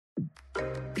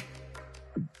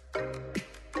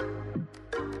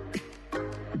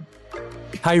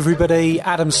Hey everybody,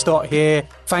 Adam Stott here.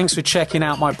 Thanks for checking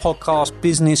out my podcast,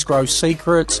 Business Growth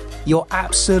Secrets. You're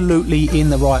absolutely in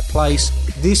the right place.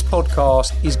 This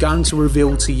podcast is going to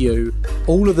reveal to you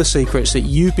all of the secrets that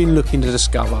you've been looking to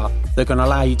discover that are going to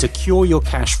allow you to cure your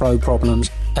cash flow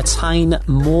problems, attain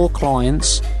more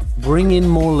clients, bring in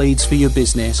more leads for your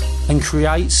business, and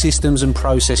create systems and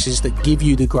processes that give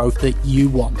you the growth that you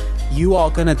want. You are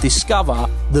going to discover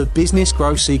the business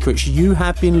growth secrets you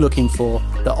have been looking for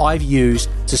that I've used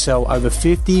to sell over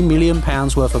 £50 million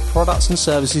worth of products and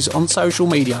services on social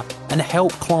media and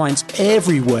help clients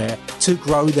everywhere to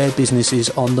grow their businesses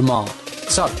on demand.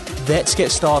 So let's get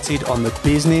started on the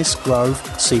Business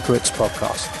Growth Secrets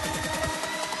podcast.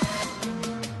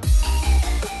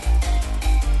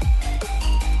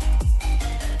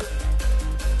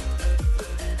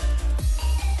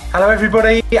 Hello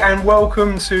everybody and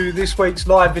welcome to this week's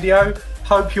live video.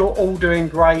 Hope you're all doing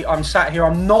great. I'm sat here,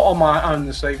 I'm not on my own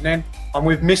this evening. I'm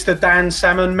with Mr. Dan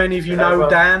Salmon. Many of you know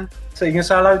Dan. So you can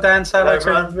say hello Dan, say hello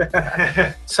to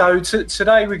him. So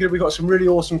today we've got some really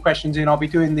awesome questions in. I'll be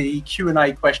doing the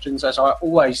Q&A questions as I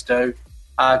always do.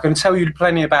 I'm going to tell you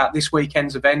plenty about this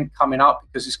weekend's event coming up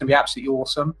because it's going to be absolutely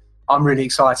awesome. I'm really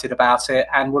excited about it.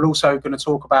 And we're also going to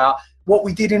talk about what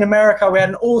we did in America. We had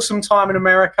an awesome time in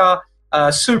America.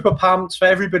 Super pumped for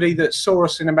everybody that saw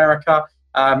us in America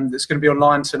that's going to be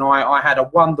online tonight. I had a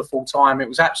wonderful time. It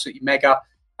was absolutely mega.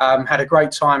 Had a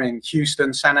great time in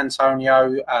Houston, San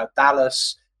Antonio,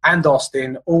 Dallas and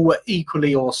Austin. All were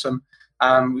equally awesome.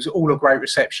 It was all a great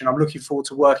reception. I'm looking forward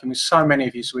to working with so many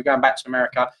of you. So we're going back to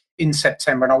America in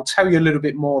September and I'll tell you a little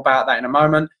bit more about that in a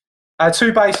moment.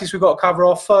 Two bases we've got to cover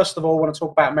off. First of all, I want to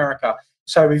talk about America.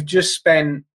 So we've just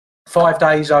spent 5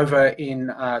 days over in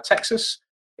Texas.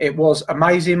 It was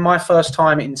amazing. My first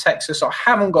time in Texas. I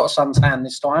haven't got a suntan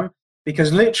this time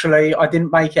because literally I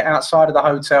didn't make it outside of the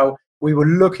hotel. We were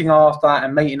looking after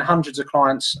and meeting hundreds of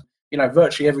clients,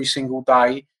 virtually every single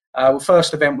day. The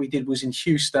first event we did was in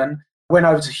Houston. Went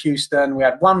over to Houston. We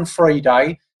had one free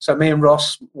day. So me and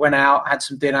Ross went out, had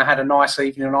some dinner, had a nice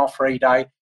evening on our free day.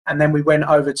 And then we went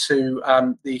over to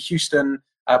the Houston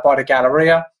by the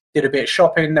Galleria, did a bit of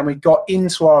shopping. Then we got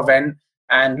into our event.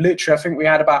 And literally, I think we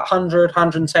had about 100,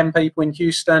 110 people in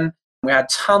Houston. We had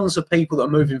tons of people that are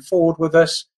moving forward with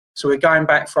us. So we're going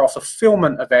back for our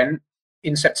fulfillment event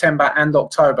in September and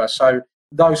October. So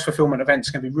those fulfillment events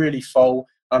are going to be really full.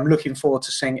 I'm looking forward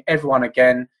to seeing everyone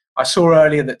again. I saw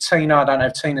earlier that Tina, I don't know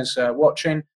if Tina's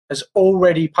watching, has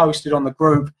already posted on the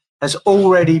group, has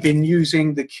already been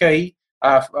using the key.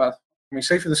 Let me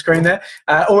see from the screen there.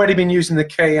 Already been using the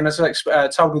key and has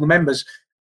told all the members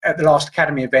at the last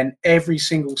Academy event, every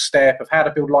single step of how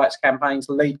to build lights campaigns,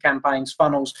 lead campaigns,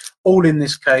 funnels, all in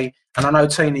this key. And I know,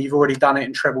 Tina, you've already done it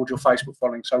and trebled your Facebook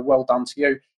following, so well done to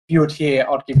you. If you were here,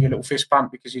 I'd give you a little fist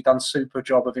pump because you've done a super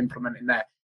job of implementing that.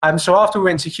 So after we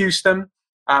went to Houston,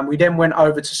 we then went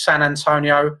over to San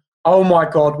Antonio. Oh my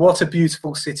God, what a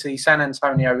beautiful city San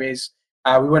Antonio is.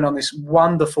 We went on this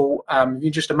wonderful, you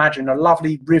just imagine a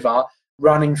lovely river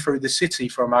running through the city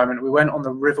for a moment. We went on the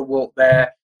river walk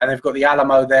there. And they've got the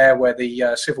Alamo there where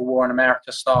the Civil War in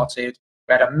America started.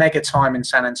 We had a mega time in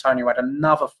San Antonio. We had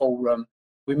another full room.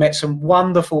 We met some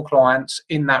wonderful clients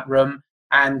in that room.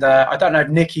 And I don't know if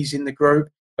Nikki's in the group,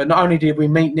 but not only did we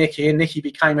meet Nikki, and Nikki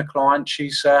became a client,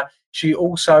 she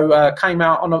also came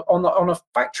out on a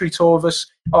factory tour of us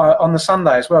on the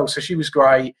Sunday as well. So she was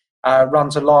great.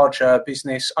 Runs a large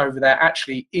business over there,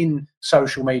 actually in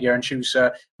social media. And she was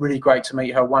really great to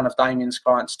meet her, one of Damien's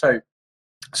clients too.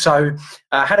 So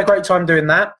had a great time doing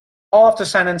that. After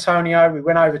San Antonio, we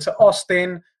went over to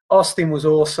Austin. Austin was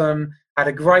awesome. Had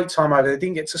a great time over there.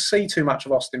 Didn't get to see too much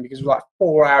of Austin because it was like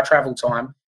 4-hour travel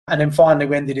time. And then finally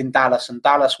we ended in Dallas, and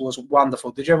Dallas was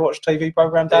wonderful. Did you ever watch the TV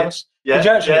program Dallas? Yeah. Did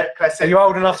you actually? Yeah, classic. Are you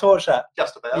old enough to watch that?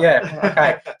 Just about. Yeah.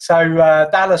 Okay. So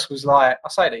Dallas was like, I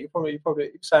say that you're probably the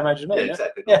same age as me. Yeah, yeah?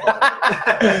 exactly.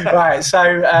 Yeah. Right.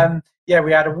 So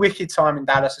we had a wicked time in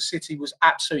Dallas. The city was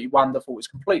absolutely wonderful. It was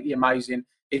completely amazing.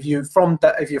 If you're from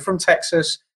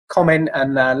Texas, comment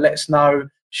and let us know.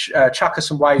 Chuck us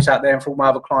some waves out there, and for all my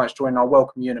other clients joining, I'll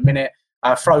welcome you in a minute.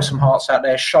 Throw some hearts out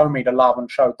there, show me the love, and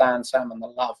show Dan Salmon the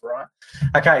love, right?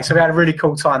 Okay, so we had a really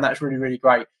cool time. That's really, really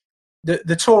great.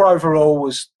 The tour overall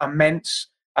was immense.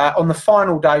 On the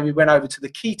final day, we went over to the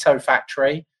Keto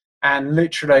Factory, and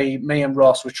literally me and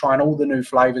Ross were trying all the new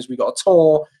flavors. We got a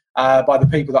tour by the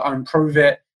people that own Prove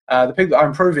It. The people that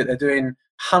own Prove It, they're doing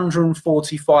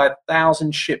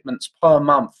 145,000 shipments per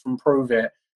month from Prove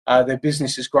It. Their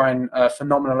business is growing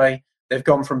phenomenally. They've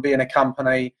gone from being a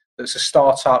company that's a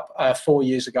startup 4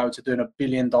 years ago to doing $1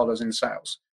 billion in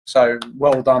sales. So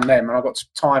well done them. And I got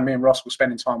time, me and Ross were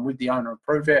spending time with the owner of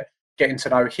Prove It. getting to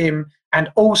know him.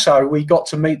 And also, we got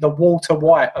to meet the Walter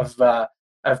White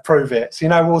of Prove It. So you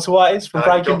know who Walter White is from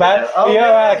Breaking Bad? Oh,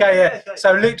 yeah, okay, yeah.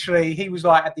 So literally, he was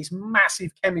like at this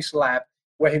massive chemist lab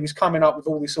where he was coming up with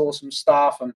all this awesome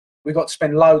stuff, and we got to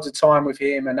spend loads of time with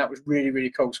him, and that was really, really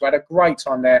cool. So we had a great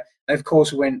time there. And of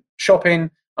course, we went shopping,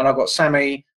 and I got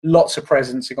Sammy lots of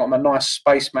presents. He got him a nice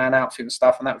spaceman outfit and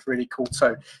stuff, and that was really cool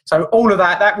too. So all of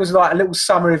that was like a little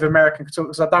summary of American Couture,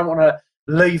 because I don't want to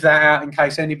leave that out in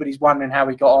case anybody's wondering how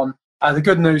we got on. The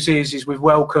good news is we've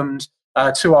welcomed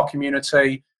to our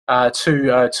community,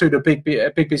 to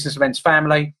the big business events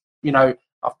family. You know,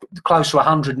 close to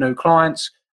 100 new clients.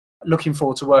 Looking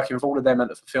forward to working with all of them at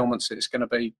the fulfillment. So it's going to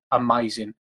be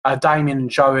amazing. Damien and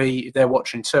Joey, they're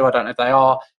watching too. I don't know if they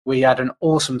are. We had an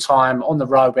awesome time on the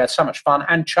road. We had so much fun.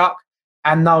 And Chuck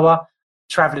and Noah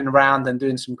traveling around and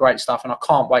doing some great stuff. And I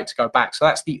can't wait to go back. So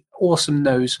that's the awesome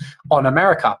news on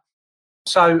America.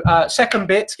 So second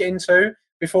bit to get into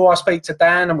before I speak to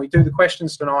Dan and we do the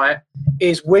questions tonight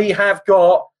is we have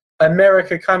got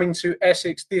America coming to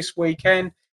Essex this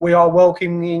weekend. We are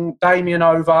welcoming Damien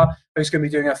over, who's going to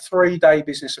be doing a 3-day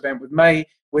business event with me.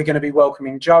 We're going to be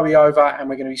welcoming Joey over, and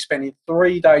we're going to be spending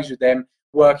 3 days with them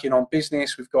working on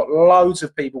business. We've got loads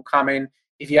of people coming.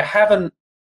 If you haven't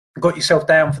got yourself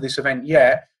down for this event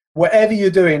yet, whatever you're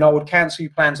doing, I would cancel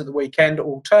your plans at the weekend.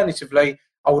 Alternatively,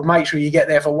 I would make sure you get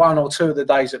there for 1 or 2 of the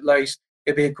days at least.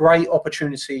 It'd be a great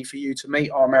opportunity for you to meet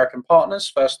our American partners,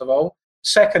 first of all.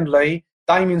 Secondly,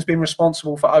 Damien's been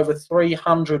responsible for over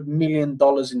 $300 million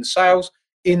in sales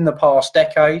in the past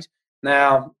decade.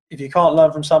 Now, if you can't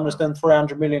learn from someone who's done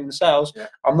 300 million in sales,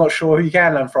 I'm not sure who you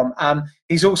can learn from.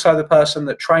 He's also the person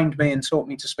that trained me and taught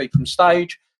me to speak from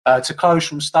stage, to close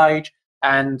from stage,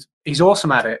 and he's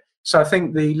awesome at it. So I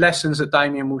think the lessons that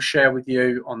Damien will share with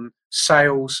you on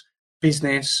sales,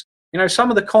 business, you know, some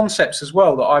of the concepts as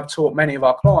well that I've taught many of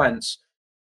our clients,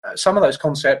 some of those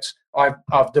concepts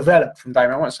I've developed from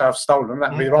Damien. I won't say I've stolen them,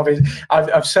 that would be wrong.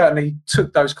 I've certainly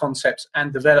took those concepts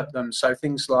and developed them. So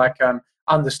things like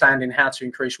understanding how to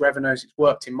increase revenues. It's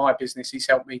worked in my business. He's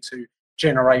helped me to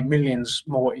generate millions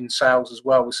more in sales as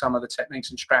well with some of the techniques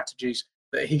and strategies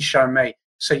that he's shown me.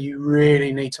 So you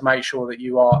really need to make sure that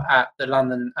you are at the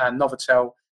London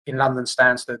Novotel in London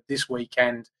Stansted this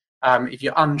weekend. If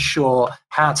you're unsure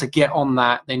how to get on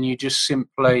that, then you just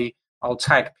simply, I'll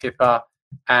tag Pippa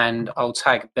and I'll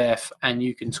tag Beth, and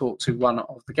you can talk to one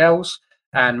of the girls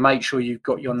and make sure you've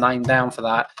got your name down for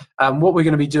that. What we're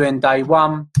going to be doing day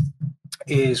one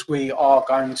is we are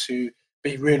going to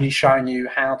be really showing you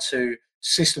how to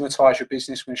systematize your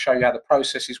business. We're going to show you how the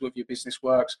processes with your business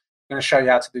works. We're going to show you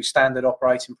how to do standard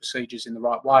operating procedures in the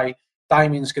right way.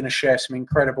 Damien's going to share some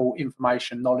incredible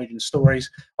information, knowledge and stories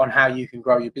on how you can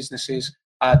grow your businesses.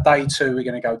 Day 2, we're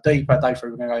going to go deeper. Day 3,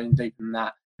 we're going to go in deeper than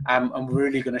that. And we're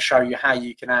really going to show you how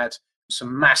you can add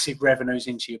some massive revenues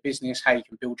into your business, how you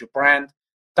can build your brand.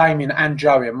 Damien and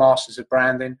Joey are masters of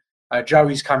branding.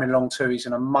 Joey's coming along too. He's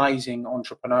an amazing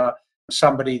entrepreneur,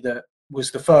 somebody that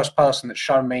was the first person that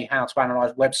showed me how to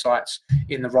analyze websites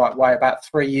in the right way. About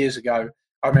 3 years ago,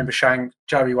 I remember showing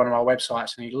Joey one of my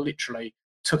websites, and he literally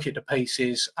took it to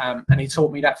pieces, and he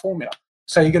taught me that formula.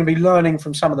 So you're going to be learning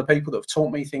from some of the people that have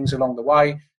taught me things along the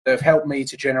way, that have helped me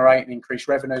to generate and increase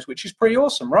revenues, which is pretty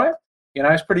awesome, right? You know,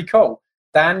 it's pretty cool.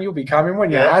 Dan, you'll be coming,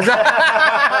 won't you?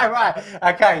 Yeah.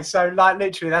 Right. Okay, so like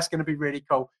literally that's going to be really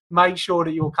cool. Make sure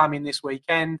that you'll come in this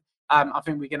weekend. I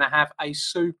think we're going to have a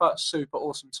super, super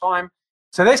awesome time.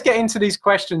 So let's get into these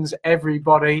questions,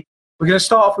 everybody. We're going to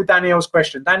start off with Danielle's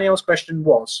question. Danielle's question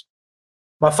was,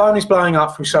 my phone is blowing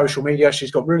up through social media.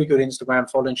 She's got really good Instagram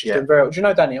following. She's doing very well. Do you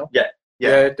know Danielle?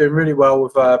 Yeah, doing really well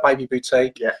with Baby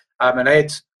Boutique. Yeah. And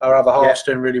Ed, our other half's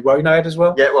doing really well. You know Ed as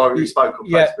well? Yeah, well, we spoke on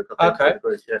Facebook. Okay.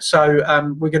 So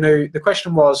the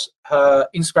question was, her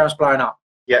Instagram's blowing up.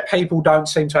 Yeah. People don't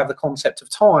seem to have the concept of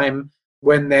time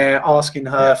when they're asking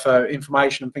her for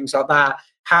information and things like that.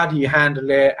 How do you handle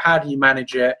it? How do you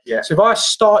manage it? Yeah. So if I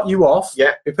start you off,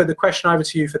 we put the question over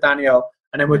to you for Danielle,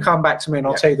 and then we'll come back to me and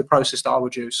I'll tell you the process that I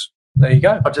would use. There you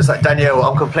go. I'll just say, Danielle,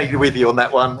 I'm completely with you on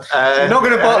that one. You're not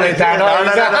going to bottle it, Dan.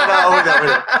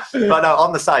 No. But no,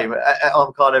 I'm the same.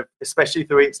 I'm kind of, especially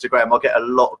through Instagram, I get a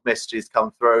lot of messages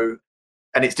come through,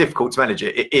 and it's difficult to manage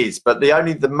it. It is. But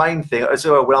the main thing, as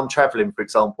well, when I'm traveling, for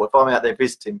example, if I'm out there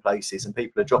visiting places and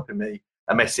people are dropping me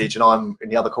a message and I'm in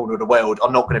the other corner of the world, if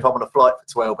I'm on a flight for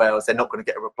 12 hours, they're not going to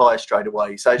get a reply straight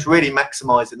away. So it's really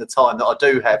maximising the time that I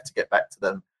do have to get back to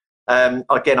them.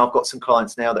 Again, I've got some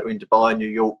clients now that are in Dubai, New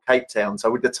York, Cape Town. So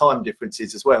with the time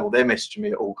differences as well, they're messaging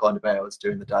me at all kind of hours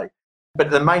during the day. But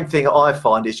the main thing I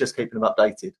find is just keeping them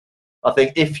updated. I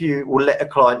think if you will let a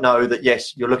client know that,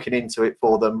 yes, you're looking into it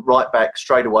for them, right back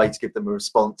straight away to give them a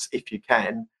response if you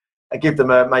can, and give them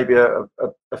maybe a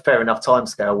fair enough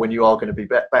timescale when you are going to be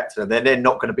back to them. Then they're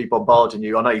not going to be bombarding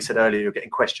you. I know you said earlier you're getting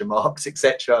question marks,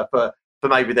 etc., for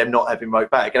maybe them not having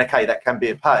wrote back. And okay, that can be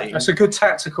a pain. That's a good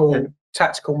tactical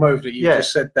move that you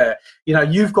just said there. You know,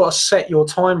 you've got to set your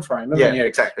time frame, haven't you?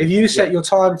 Exactly. If you set your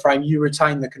time frame, you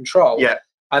retain the control. Yeah.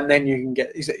 And then you can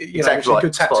get, it's exactly a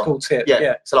good tactical tip.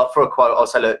 Yeah. So like for a quote, I'll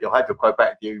say, look, you'll have your quote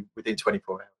back to you within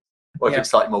 24 hours. Or if it's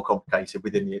slightly more complicated, by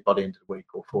the end of the week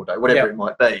or 4 days, whatever it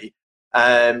might be.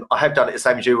 I have done it the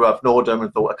same as you, where I've ignored them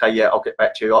and thought, okay, yeah, I'll get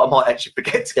back to you. I might actually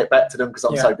forget to get back to them because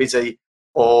I'm so busy.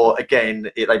 Or again,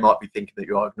 they might be thinking that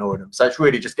you are ignoring them. So it's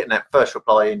really just getting that first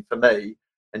reply in for me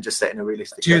and just setting a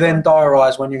realistic. Do you then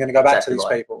diarise when you're going to go back to these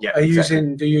people? Yeah. Do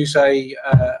you use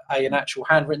an actual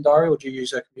handwritten diary, or do you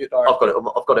use a computer diary? I've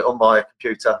got it on my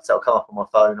computer, so it'll come up on my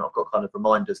phone. I've got kind of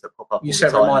reminders that pop up. You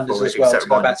set reminders as well to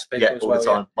go back to people as well. All the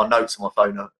time. My notes on my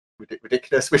phone are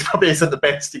ridiculous, which probably isn't the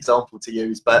best example to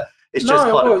use, but it's just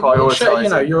kind of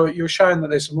prioritising. You're showing that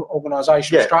there's some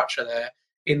organisational structure there,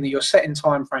 in that you're setting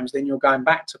timeframes, then you're going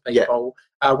back to people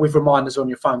with reminders on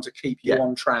your phone to keep you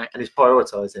on track. And it's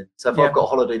prioritising. So if I've got a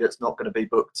holiday that's not going to be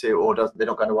booked they're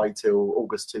not going away till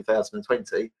August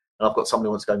 2020, and I've got somebody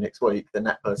who wants to go next week, then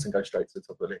that person goes straight to the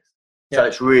top of the list. So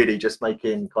it's really just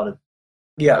making kind of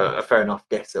a fair enough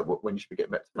guess at when you should be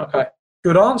getting back to people. Okay.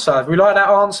 Good answer. If we like that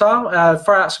answer,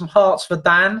 throw out some hearts for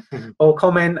Dan or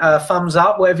comment thumbs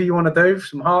up, whatever you want to do,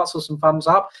 some hearts or some thumbs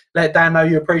up. Let Dan know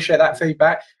you appreciate that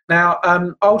feedback. Now,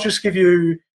 I'll just give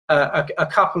you a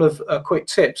couple of quick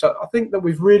tips. I think that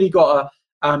we've really got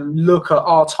to look at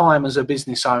our time as a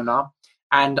business owner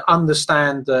and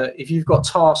understand that if you've got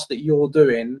tasks that you're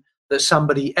doing that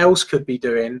somebody else could be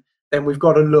doing, then we've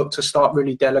got to look to start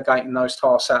really delegating those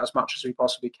tasks out as much as we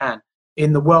possibly can.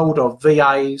 In the world of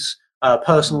VAs,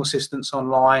 personal assistants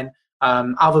online,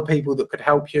 other people that could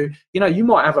help you. You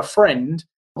might have a friend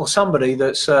or somebody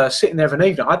that's sitting there of an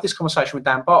evening. I had this conversation with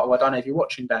Dan Bartle. I don't know if you're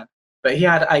watching, Dan, but he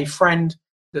had a friend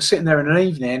that's sitting there in an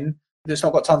evening that's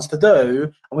not got tons to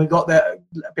do, and we've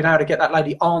been able to get that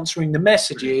lady answering the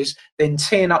messages, then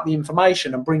teeing up the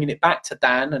information and bringing it back to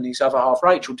Dan and his other half,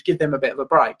 Rachel, to give them a bit of a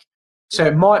break. So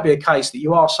it might be a case that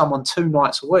you ask someone 2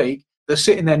 nights a week that's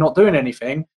sitting there not doing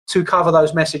anything to cover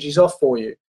those messages off for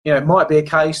you. It might be a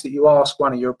case that you ask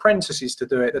one of your apprentices to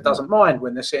do it that doesn't mind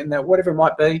when they're sitting there, whatever it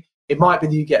might be. It might be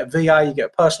that you get a VA, you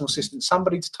get a personal assistant,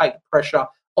 somebody to take the pressure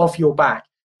off your back,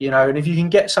 and if you can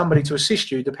get somebody to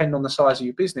assist you, depending on the size of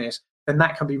your business, then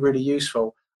that can be really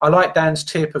useful. I like Dan's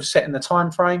tip of setting the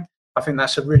time frame. I think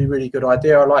that's a really, really good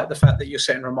idea. I like the fact that you're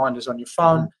setting reminders on your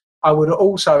phone. I would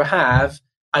also have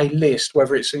a list,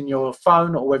 whether it's in your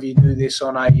phone or whether you do this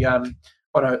on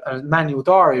a manual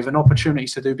diary of an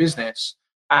opportunities to do business,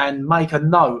 and make a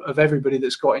note of everybody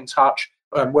that's got in touch,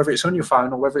 whether it's on your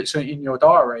phone or whether it's in your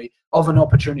diary, of an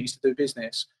opportunities to do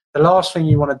business. The last thing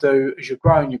you want to do as you're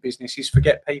growing your business is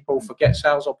forget people, forget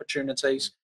sales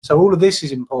opportunities. So all of this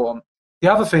is important. The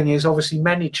other thing is obviously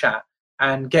ManyChat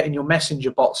and getting your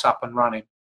messenger bots up and running.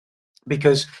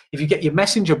 Because if you get your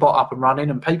messenger bot up and running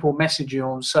and people message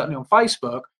you certainly on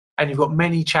Facebook, and you've got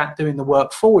ManyChat doing the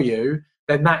work for you,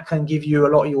 then that can give you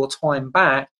a lot of your time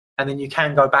back, and then you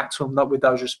can go back to them with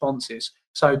those responses.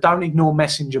 So don't ignore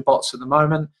messenger bots at the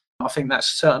moment. I think that's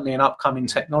certainly an upcoming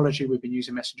technology. We've been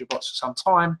using messenger bots for some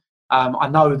time. I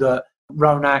know that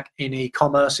Ronak in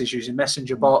e-commerce is using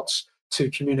messenger bots to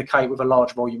communicate with a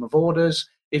large volume of orders.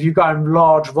 If you go in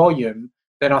large volume,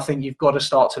 then I think you've got to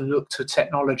start to look to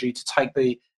technology to take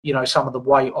some of the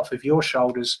weight off of your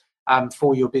shoulders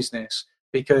for your business.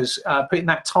 Because putting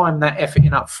that time, that effort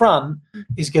in up front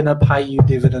is going to pay you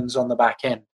dividends on the back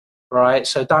end, right?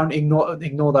 So don't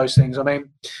ignore those things. I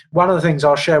mean, one of the things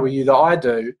I'll share with you that I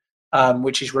do,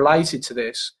 which is related to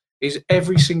this, is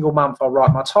every single month I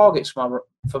write my targets for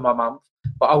my month,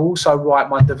 but I also write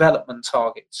my development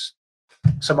targets.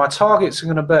 So my targets are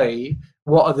going to be,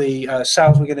 what are the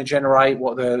sales we're going to generate,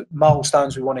 what are the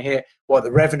milestones we want to hit, what are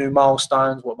the revenue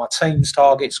milestones, what are my team's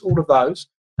targets, all of those.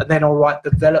 And then I'll write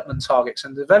development targets.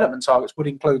 And development targets would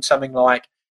include something like,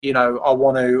 I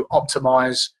want to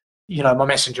optimize, my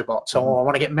messenger bots, or I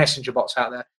want to get messenger bots out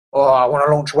there, or I want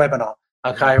to launch a webinar,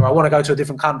 okay, or I want to go to a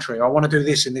different country, or I want to do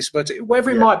this in this,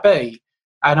 whatever it might be.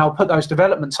 And I'll put those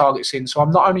development targets in. So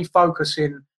I'm not only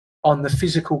focusing on the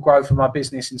physical growth of my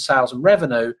business in sales and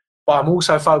revenue, but I'm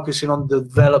also focusing on the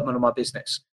development of my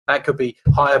business. That could be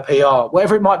higher PR,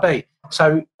 whatever it might be.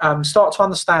 So start to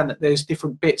understand that there's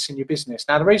different bits in your business.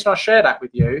 Now, the reason I share that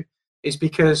with you is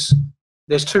because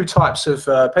there's 2 types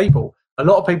of people. A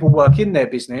lot of people work in their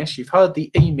business. You've heard the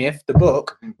E-Myth, the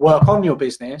book, work on your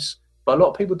business, but a lot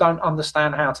of people don't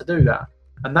understand how to do that.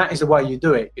 And that is the way you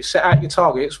do it. You set out your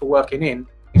targets for working in,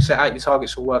 you set out your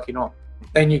targets for working on.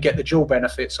 Then you get the dual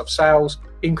benefits of sales,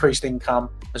 increased income,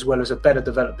 as well as a better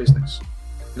developed business.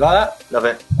 You like that? Love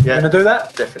it. Yeah. You gonna do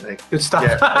that? Definitely. Good stuff.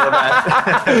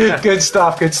 Yeah, Good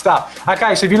stuff, good stuff.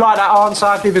 Okay, so if you like that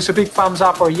answer, give us a big thumbs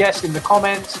up or a yes in the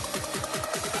comments.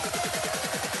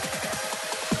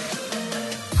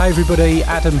 Hey everybody,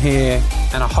 Adam here,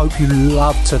 and I hope you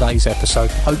loved today's episode.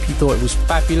 Hope you thought it was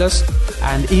fabulous,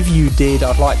 and if you did,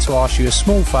 I'd like to ask you a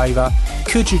small favour.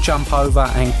 Could you jump over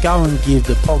and go and give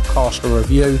the podcast a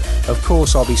review? Of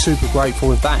course, I'll be super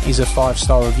grateful if that is a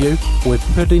 5-star review. We're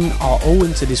putting our all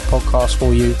into this podcast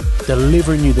for you,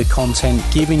 delivering you the content,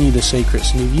 giving you the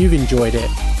secrets, and if you've enjoyed it,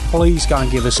 please go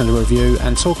and give us a review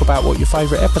and talk about what your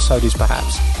favourite episode is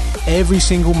perhaps. Every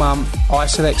single month, I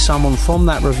select someone from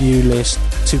that review list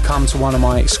to come to one of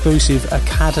my exclusive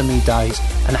Academy days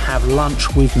and have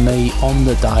lunch with me on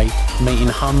the day, meeting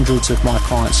hundreds of my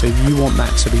clients. So if you want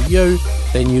that to be you,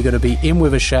 then you're going to be in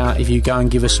with a shout if you go and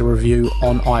give us a review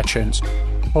on iTunes.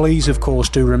 Please, of course,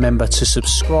 do remember to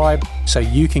subscribe so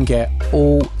you can get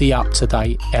all the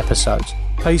up-to-date episodes.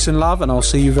 Peace and love, and I'll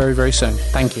see you very, very soon.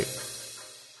 Thank you.